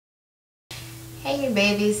Hey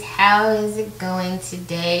babies, how is it going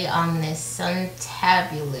today on this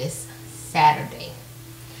suntabulous Saturday?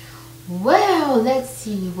 Well, let's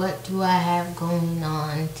see, what do I have going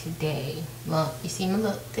on today? Well, you see my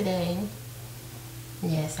look today.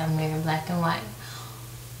 Yes, I'm wearing black and white.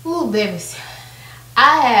 Ooh, babies,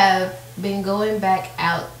 I have been going back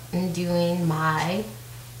out and doing my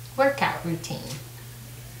workout routine,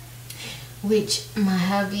 which my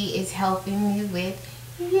hubby is helping me with.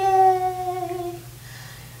 Yay!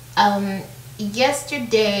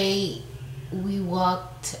 Yesterday we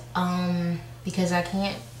walked, because I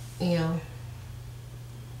can't,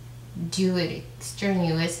 do it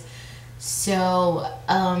strenuous. So,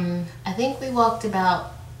 I think we walked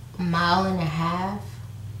about a mile and a half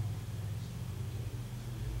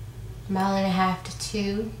to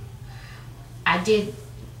 2.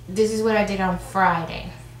 This is what I did on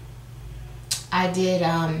Friday. I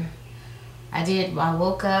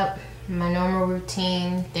woke up, my normal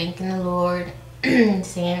routine, thanking the Lord,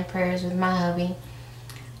 saying prayers with my hubby.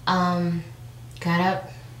 Got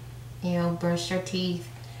up, brushed our teeth,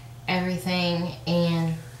 everything,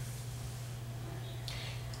 and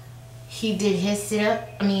he did his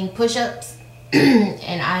push-ups,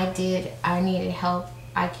 and I needed help.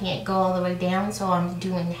 I can't go all the way down, so I'm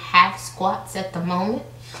doing half squats at the moment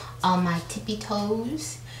on my tippy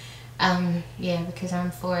toes. Because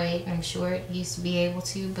I'm 4'8" and I'm short. Used to be able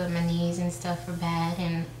to, but my knees and stuff are bad,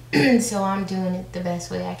 and so I'm doing it the best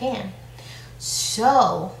way I can.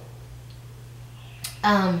 So,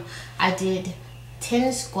 I did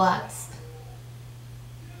 10 squats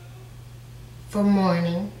for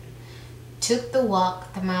morning. Took the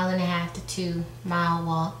walk, the mile and a half to 2 mile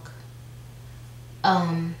walk.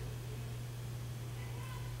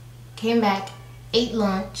 Came back, ate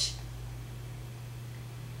lunch.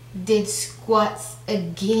 Did squats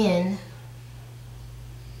again.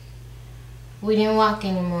 We didn't walk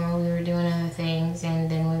anymore. We were doing other things,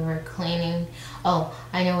 and then we were cleaning. Oh,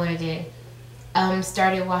 I know what I did.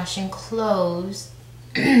 Started washing clothes.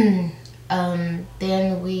 Then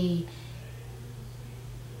we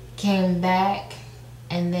came back,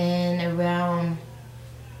 and then around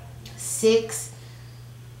 6,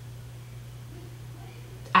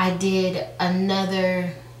 I did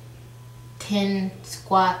another 10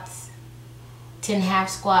 squats, 10 half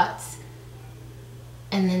squats,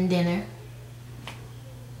 and then dinner.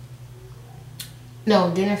 No,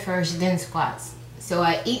 dinner first, then squats. So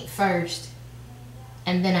I eat first,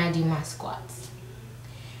 and then I do my squats.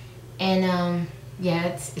 And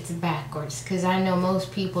it's backwards, because I know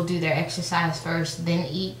most people do their exercise first, then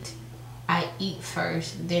eat. I eat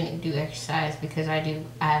first, then do exercise, because I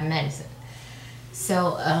have medicine.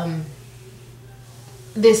 So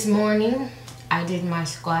this morning I did my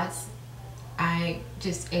squats. I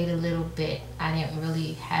just ate a little bit. I didn't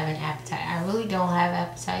really have an appetite. I really don't have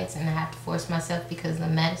appetites, and I have to force myself because of the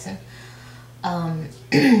medicine.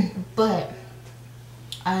 But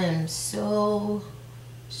I am so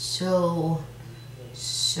sore.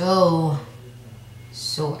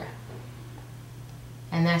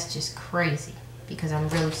 And that's just crazy, because I'm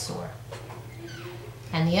really sore.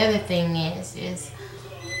 And the other thing is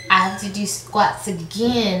I have to do squats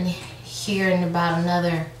again here in about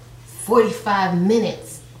another 45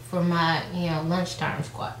 minutes for my, lunchtime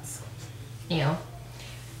squats, And,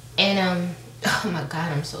 oh my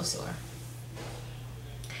God, I'm so sore.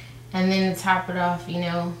 And then to top it off,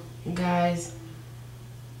 guys,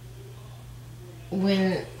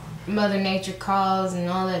 when Mother Nature calls and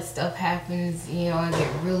all that stuff happens, I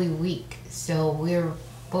get really weak. So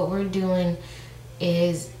what we're doing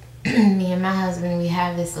is me and my husband, we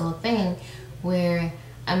have this little thing where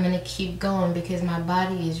I'm going to keep going, because my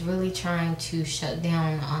body is really trying to shut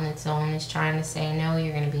down on its own. It's trying to say, no,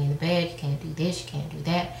 you're going to be in the bed, you can't do this, you can't do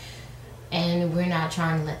that. And we're not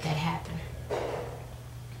trying to let that happen.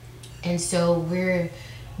 And so we're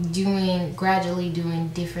gradually doing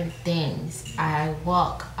different things. I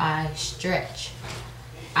walk, I stretch,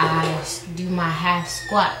 I do my half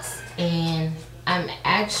squats, and I'm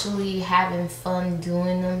actually having fun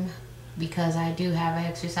doing them, because I do have an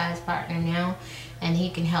exercise partner now, and he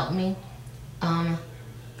can help me. On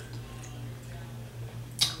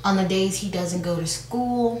the days he doesn't go to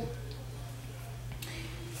school,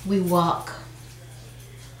 we walk.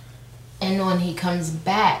 And when he comes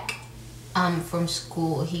back from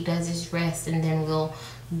school, he does his rest, and then we'll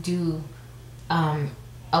do a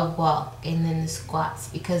walk and then the squats,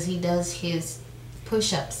 because he does his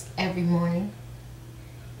push-ups every morning,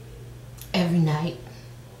 every night,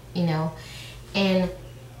 and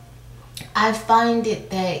I find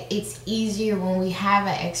that it's easier when we have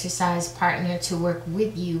an exercise partner to work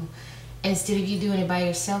with you instead of you doing it by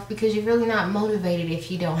yourself, because you're really not motivated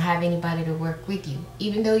if you don't have anybody to work with you.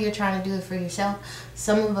 Even though you're trying to do it for yourself,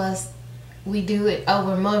 some of us, we do it, oh,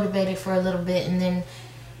 we're motivated for a little bit and then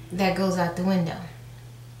that goes out the window.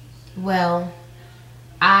 Well,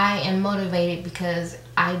 I am motivated because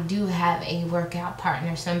I do have a workout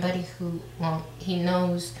partner, somebody who, well, he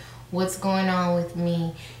knows what's going on with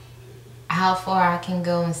me, how far I can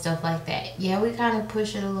go and stuff like that. Yeah, we kind of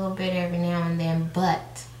push it a little bit every now and then,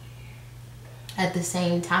 but at the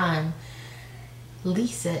same time,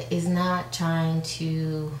 Lisa is not trying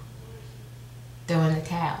to throw in the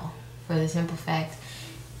towel, for the simple fact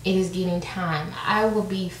it is getting time. I will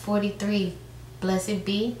be 43, blessed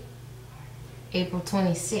be, April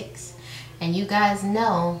 26th. And you guys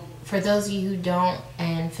know, for those of you who don't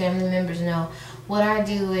and family members know, what I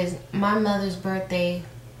do is my mother's birthday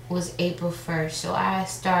was April 1st. So I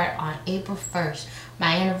start on April 1st.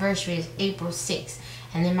 My anniversary is April 6th.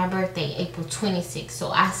 And then my birthday, April 26th. So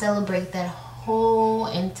I celebrate that whole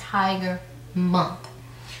entire month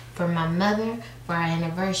for my mother, for our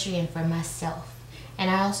anniversary, and for myself. And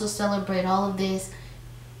I also celebrate all of this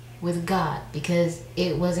with God, because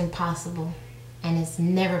it wasn't possible and it's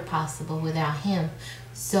never possible without Him.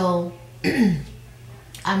 So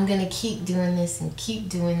I'm gonna keep doing this and keep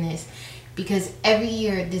doing this, because every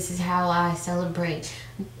year this is how I celebrate.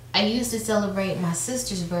 I used to celebrate my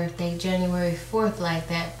sister's birthday January 4th like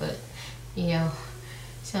that, but you know,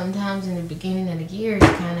 sometimes in the beginning of the year it's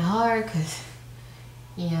kind of hard because,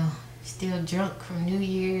 you know, still drunk from New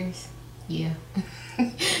Year's. Yeah.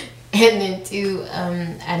 And then too,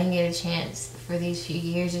 I didn't get a chance for these few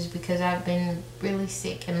years just because I've been really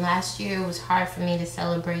sick. And last year it was hard for me to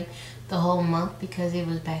celebrate the whole month because it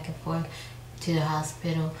was back and forth to the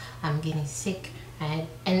hospital. I'm getting sick. And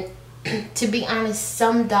to be honest,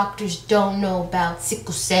 some doctors don't know about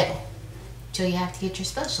sickle cell. So you have to get your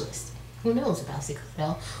specialist who knows about sickle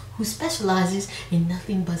cell, who specializes in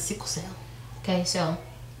nothing but sickle cell. Okay, so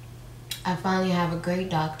I finally have a great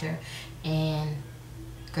doctor, and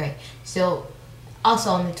great. So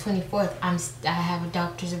also on the 24th, I have a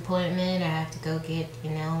doctor's appointment. I have to go get,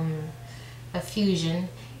 you know, a fusion.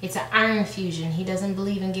 It's an iron fusion. He doesn't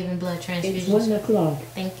believe in giving blood transfusions. It's 1 o'clock.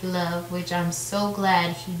 Thank you, love. Which I'm so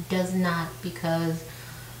glad he does not, because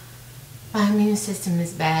my immune system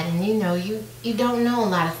is bad. And you know, you don't know a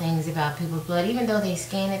lot of things about people's blood. Even though they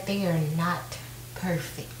scan it, they are not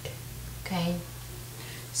perfect. Okay?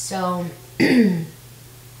 So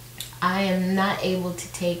I am not able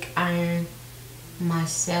to take iron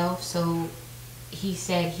myself, so he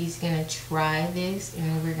said he's gonna try this,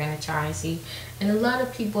 and we're gonna try and see. And a lot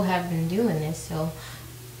of people have been doing this, so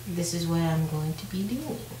this is what I'm going to be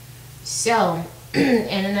doing. So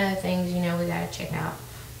and another thing, you know, we gotta check out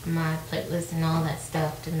my playlist and all that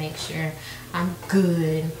stuff to make sure I'm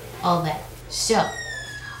good, all that. So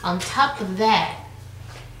on top of that,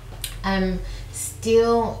 I'm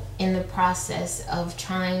still in the process of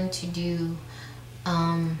trying to do,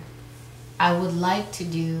 I would like to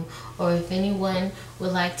do, or if anyone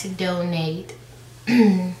would like to donate,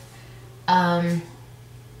 there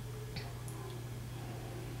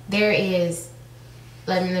is,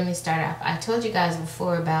 let me start off. I told you guys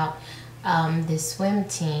before about this swim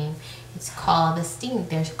team. It's called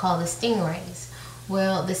they're called the StingRays.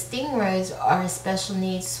 Well, the StingRays are a special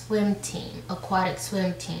needs swim team, aquatic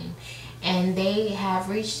swim team. And they have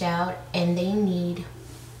reached out and they need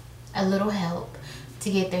a little help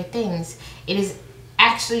to get their things. It is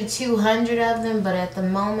actually 200 of them, but at the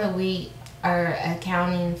moment we are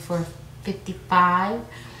accounting for 55.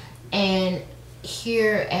 And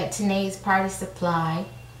here at Tanae's Party Supply,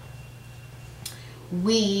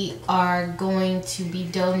 we are going to be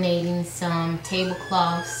donating some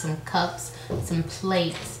tablecloths, some cups, some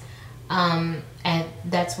plates. And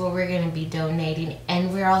that's what we're going to be donating.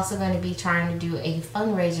 And we're also going to be trying to do a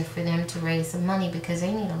fundraiser for them to raise some money, because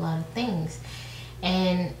they need a lot of things.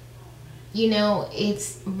 And, you know,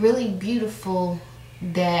 it's really beautiful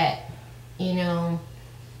that, you know,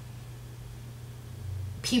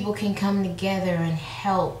 people can come together and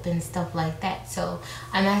help and stuff like that. So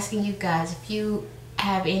I'm asking you guys, if you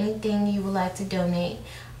have anything you would like to donate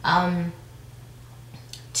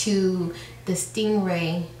to the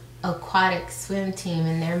StingRay aquatic swim team,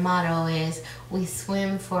 and their motto is, we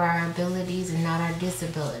swim for our abilities and not our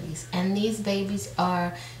disabilities. And these babies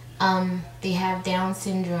are they have Down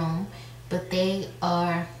syndrome, but they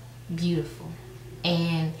are beautiful.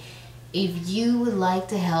 And if you would like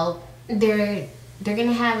to help, they're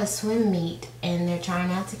gonna have a swim meet, and they're trying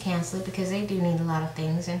not to cancel it because they do need a lot of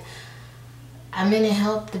things, and I'm gonna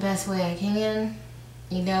help the best way I can.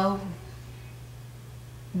 You know,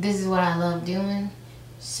 this is what I love doing.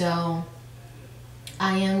 So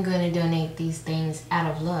I am going to donate these things out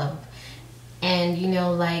of love. And you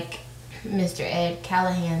know, like Mr. Ed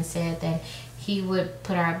Callahan said that he would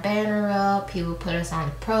put our banner up, he would put us on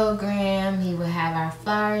the program, he would have our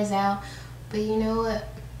flyers out. But you know what?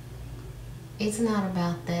 It's not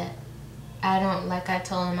about that. Like I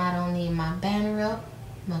told him, I don't need my banner up,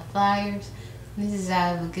 my flyers. This is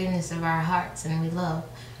out of the goodness of our hearts, and we love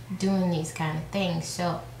doing these kind of things.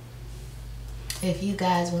 So if you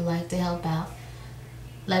guys would like to help out,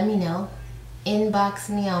 let me know. Inbox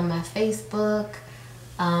me on my Facebook,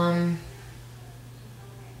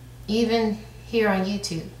 even here on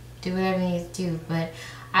YouTube. Do whatever you need to do. But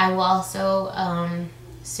I will also,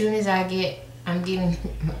 as soon as I'm getting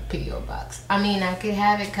my P.O. box. I mean, I could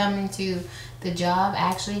have it coming to the job,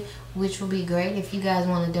 actually, which will be great. If you guys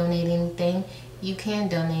want to donate anything, you can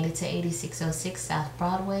donate it to 8606 South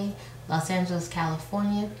Broadway, Los Angeles,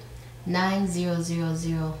 California,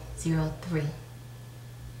 90003.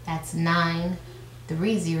 That's 9,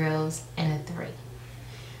 3 zeros, and a 3.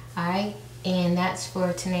 Alright, and that's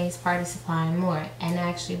for today's party supply and more. And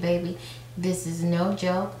actually, baby, this is no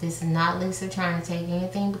joke. This is not Lisa trying to take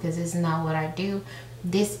anything, because this is not what I do.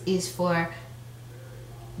 This is for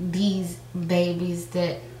these babies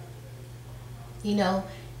that, you know,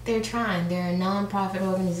 they're trying. They're a non-profit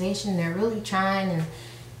organization. They're really trying, and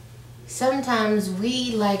sometimes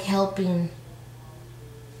we like helping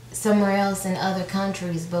somewhere else in other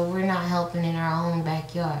countries, but we're not helping in our own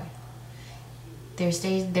backyard.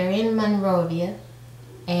 They're in Monrovia,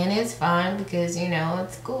 and it's fine because, you know,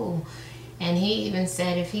 it's cool. And he even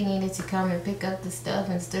said if he needed to come and pick up the stuff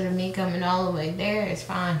instead of me coming all the way there, it's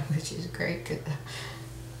fine, which is great because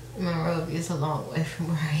Monrovia is a long way from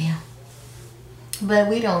where I am. But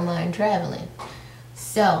we don't mind traveling.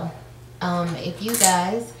 So, if you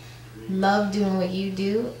guys love doing what you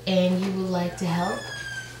do and you would like to help,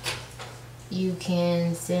 you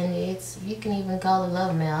can send it. You can even call it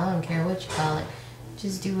love mail. I don't care what you call it.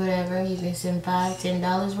 Just do whatever. You can send $5,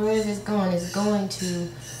 $10. Wherever it's going to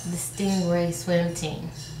the StingRay Swim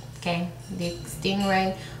team. Okay? The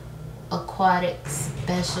StingRay Aquatic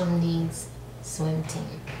Special Needs Swim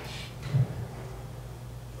team.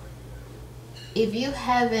 If you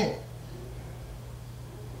haven't,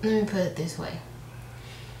 let me put it this way.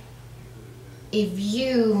 If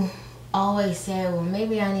you always say, well,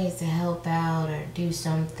 maybe I need to help out or do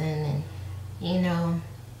something, and you know,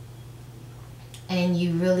 and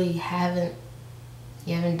you really haven't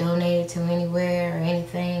donated to anywhere or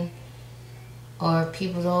anything, or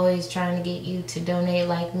people's always trying to get you to donate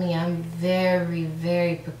like me. I'm very,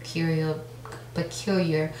 very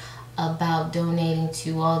peculiar about donating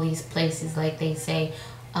to all these places, like they say,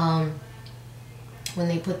 when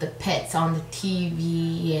they put the pets on the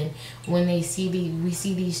TV, and when we see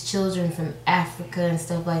these children from Africa and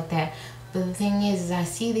stuff like that. But the thing is I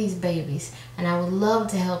see these babies, and I would love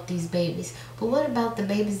to help these babies. But what about the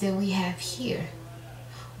babies that we have here?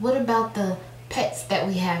 What about the pets that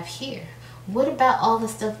we have here? What about all the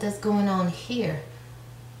stuff that's going on here?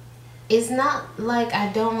 It's not like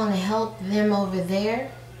I don't want to help them over there,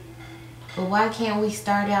 but why can't we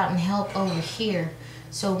start out and help over here?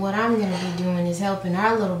 So what I'm going to be doing is helping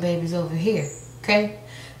our little babies over here, okay?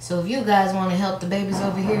 So if you guys want to help the babies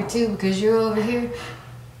over here too, because you're over here,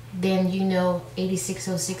 then you know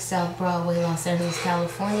 8606 South Broadway, Los Angeles,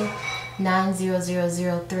 California,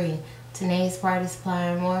 90003. Today's party supply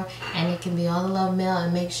and more, and it can be all the love mail.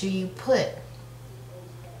 And make sure you put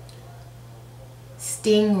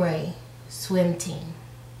StingRay Swim Team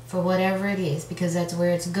for whatever it is, because that's where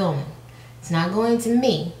it's going. It's not going to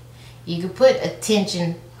me. You could put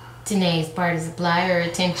attention Today's party supply or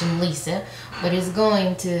attention Lisa, but it's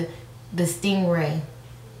going to the StingRay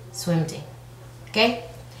Swim Team. Okay?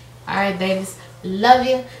 Alright, babies. Love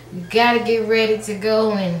you. Gotta get ready to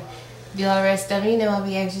go and do all the rest stuff. You know, I'll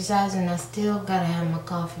be exercising. I still gotta have my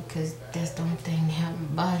coffee because that's the only thing to help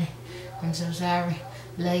my body. I'm so sorry.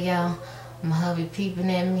 Love y'all. My hubby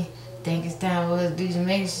peeping at me. Think it's time for us to do some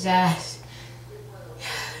exercise.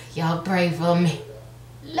 Y'all pray for me.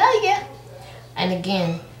 Love ya. And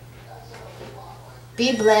again,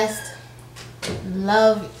 be blessed.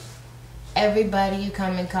 Love everybody you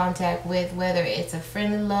come in contact with, whether it's a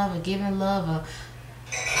friendly love, a giving love, a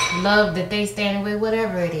love that they stand with,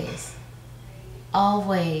 whatever it is.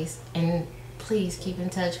 Always. And please keep in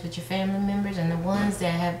touch with your family members and the ones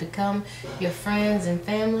that have become your friends and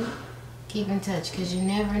family. Keep in touch, because you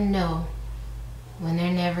never know when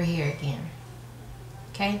they're never here again.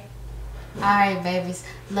 Okay? Alright, babies.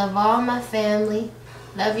 Love all my family.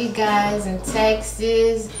 Love you guys in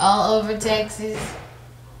Texas, all over Texas.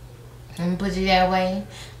 Let me put it that way.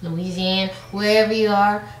 Louisiana, wherever you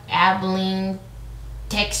are, Abilene,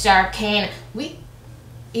 Texarkana. We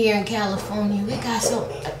here in California, we got so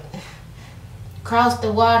across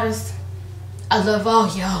the waters. I love all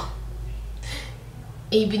y'all.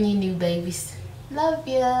 Even you new babies. Love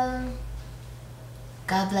ya.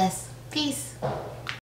 God bless. Peace.